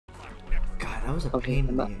That was a Okay, pain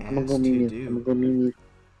in I'm the gonna ass go to mute. I'm gonna do. go mute.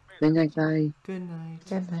 Good night, guys. Good night.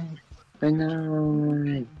 Good night. Good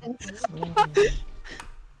night.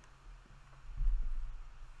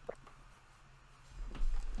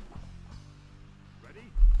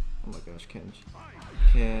 Oh my gosh, Kenj.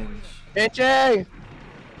 Kenj. AJ!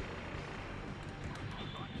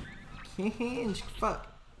 Kenj, fuck.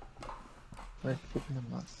 Where's keeping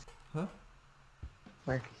him up? Huh?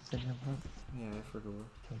 Where he's in him up? Yeah, I forgot.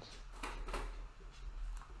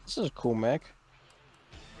 This is a cool mech.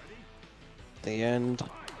 The end.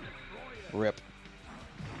 Rip.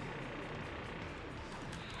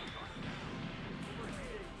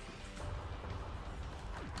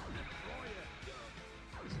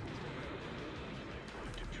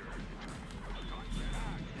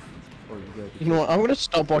 Oh, You know what? I'm gonna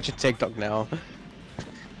stop watching TikTok now.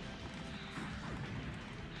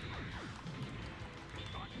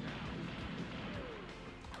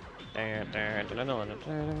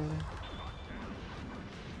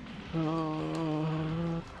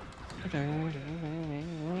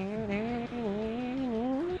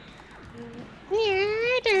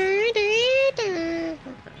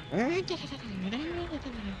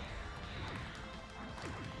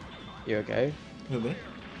 You okay? Who, me?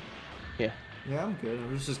 Yeah. Yeah, I'm good. I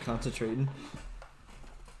was just concentrating.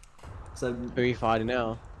 So Who are you fighting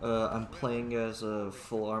now? I'm playing as a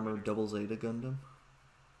full armor double Zeta Gundam.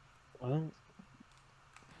 What?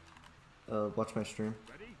 Watch my stream.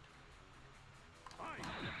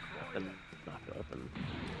 Open.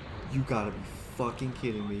 You gotta be fucking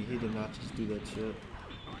kidding me. He did not just do that shit.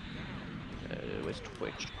 It was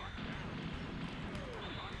Twitch.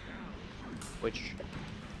 Which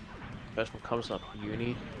first one comes up,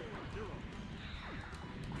 uni.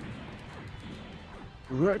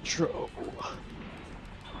 Retro.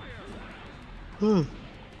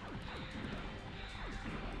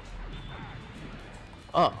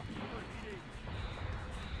 Oh.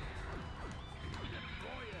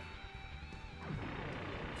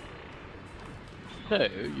 So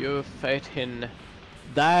you're fighting.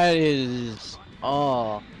 That is.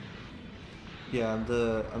 Oh. Yeah, I'm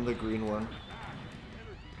the green one.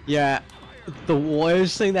 Yeah. The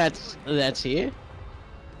worst thing that's here.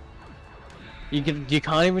 You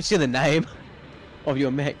can't even see the name of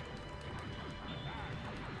your mech.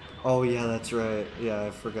 Oh yeah, that's right. Yeah,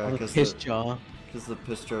 I forgot because Piss jar. Because the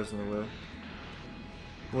piss jar's in the way.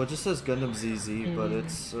 Well, it just says Gundam ZZ, but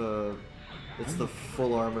it's the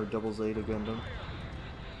full armor double Zeta Gundam.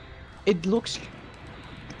 It looks.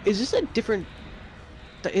 Is this a different?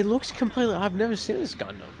 It looks completely. I've never seen this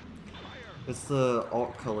Gundam. It's the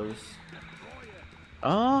alt colors.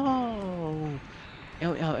 Oh.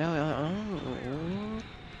 Oh.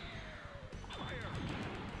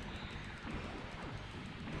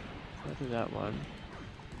 I'll do that one.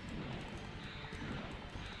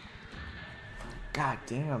 God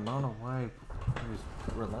damn, I don't know why it was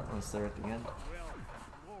relentless there at the end.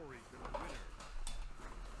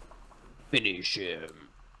 Finish him.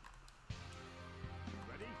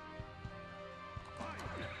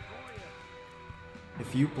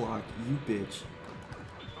 If you block, you bitch.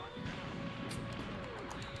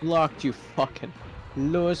 Blocked, you fucking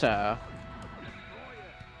loser.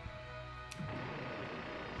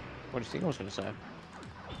 What do you think I was gonna say?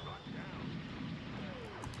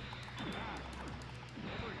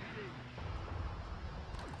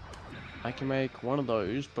 I can make one of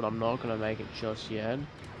those, but I'm not gonna make it just yet.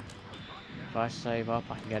 If I save up,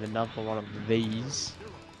 I can get another one of these.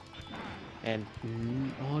 And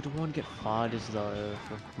oh, I don't want to get fighters though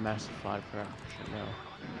for massive fighter production. No,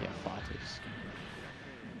 yeah, fighters.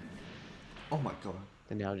 Oh my god.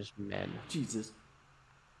 They're now just men. Jesus.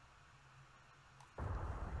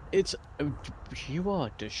 It's you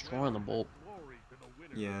are destroying the ball.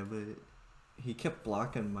 Yeah, but he kept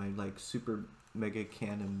blocking my like super mega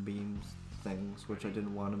cannon beams things, which I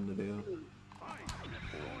didn't want him to do.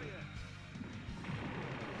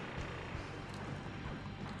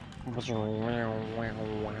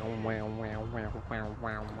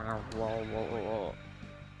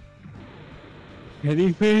 Can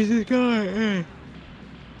he face this guy?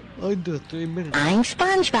 Under 3 minutes. I'm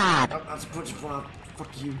SpongeBob. I'm not SpongeBob.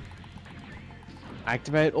 Fuck you.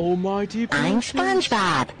 Activate almighty I'm patience.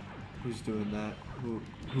 SpongeBob. Who's doing that? Who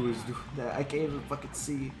is doing that? I can't even fucking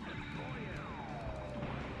see.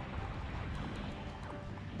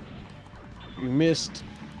 You missed.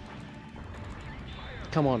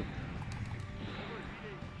 Come on.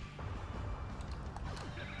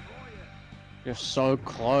 You're so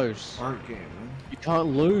close. Art game, man. You can't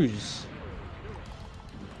lose.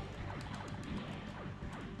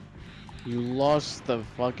 You lost the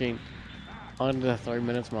fucking under 3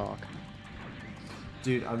 minutes mark.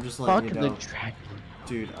 Dude, I'm just Fuck letting you the know. dragon.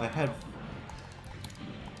 Dude, I'm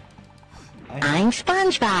I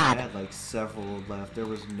SpongeBob. had like several left. There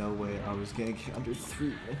was no way I was gonna get under 3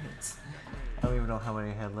 minutes. I don't even know how many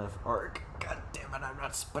I had left. Arc. God damn it, I'm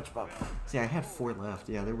not SpongeBob. See, I had 4 left.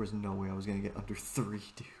 Yeah, there was no way I was gonna get under 3,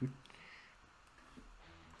 dude.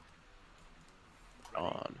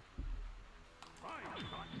 On.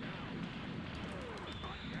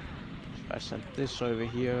 If I send this over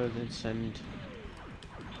here, then send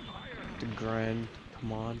the Grand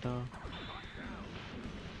Commander.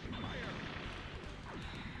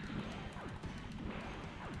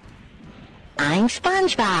 I'm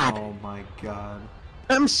SpongeBob. Oh my god.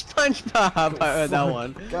 I'm SpongeBob! I heard that Fuck.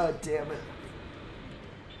 one. God damn it.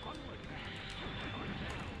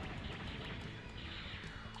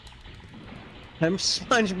 I'm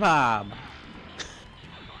SpongeBob!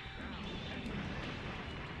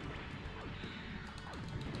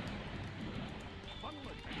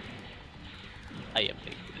 I am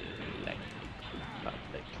big. Like, not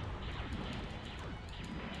big.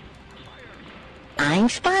 I'm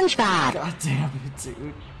SpongeBob. God damn it,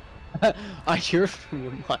 dude. I hear it from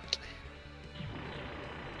your mic.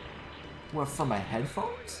 What, from my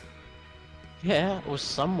headphones? Yeah, or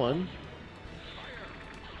someone.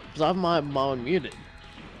 Cause I have my own muted.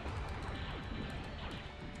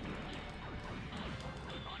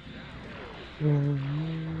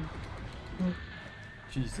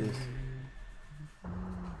 Jesus.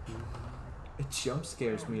 It jump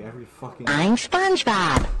scares me every fucking I'm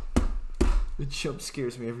SpongeBob. It jump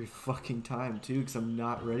scares me every fucking time too, because I'm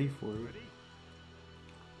not ready for it.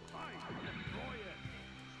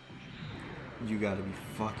 You gotta be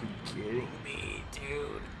fucking kidding me,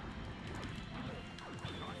 dude.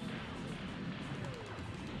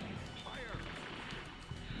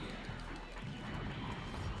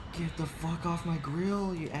 Get the fuck off my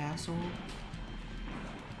grill, you asshole.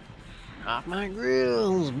 Off my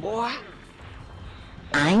grills, boy!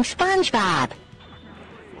 I'm SpongeBob.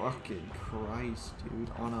 Fucking Christ, dude.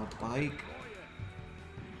 On a bike.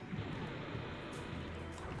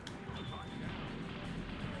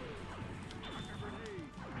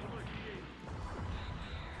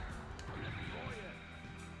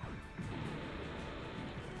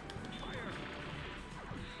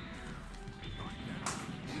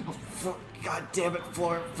 Oh, fuck. God damn it,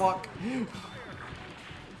 Floor. Fuck.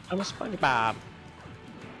 I'm a SpongeBob.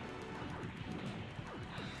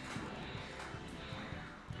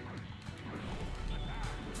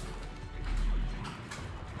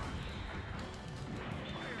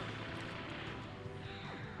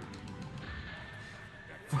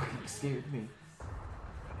 Fucking scared me.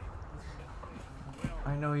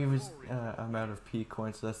 I know he was, I'm out of P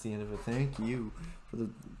coins, so that's the end of it. Thank you for the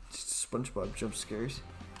SpongeBob jump scares.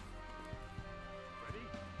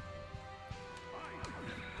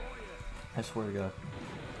 I swear to God.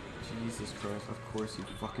 Jesus Christ, of course he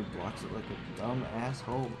fucking blocks it like a dumb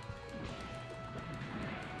asshole.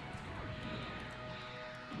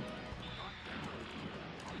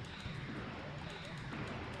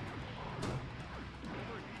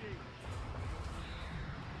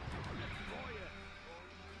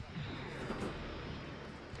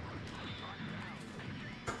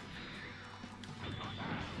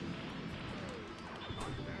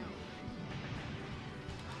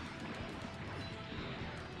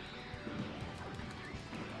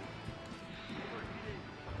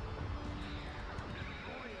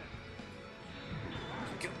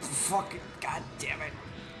 Fucking god damn it.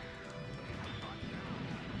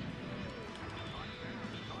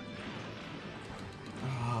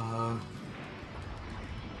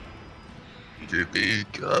 Drippy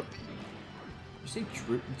cup. You say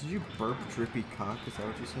drip? Did you burp drippy cock? Is that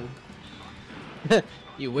what you said?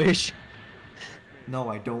 You wish. No,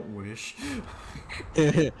 I don't wish.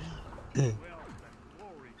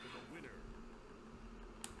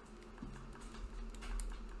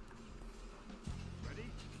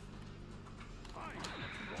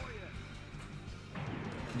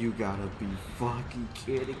 You gotta be fucking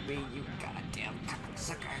kidding me, you goddamn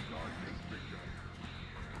cocksucker.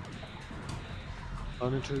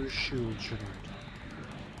 Under shield shirt.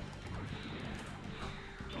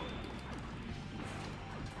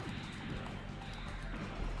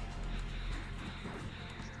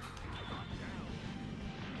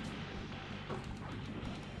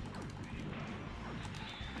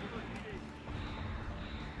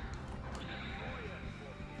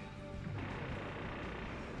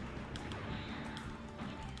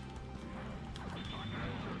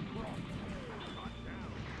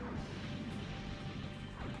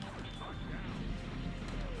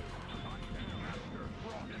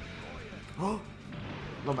 Oh,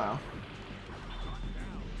 Lamau.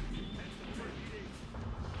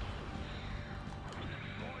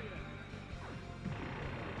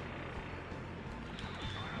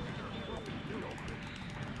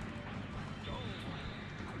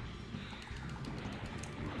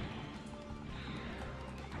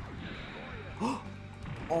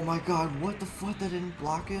 Oh my god, what the fuck? That didn't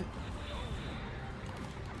block it?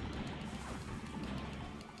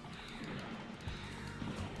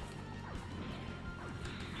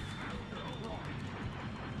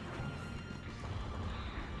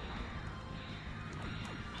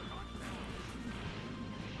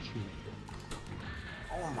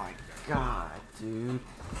 Oh my god, dude.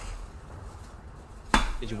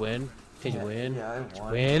 Did you win? Did you win? Yeah, I Did you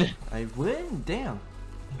won. win? I win? Damn.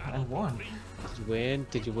 I won. Did you win?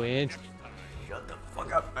 Did you win? Shut the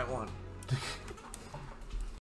fuck up. I won.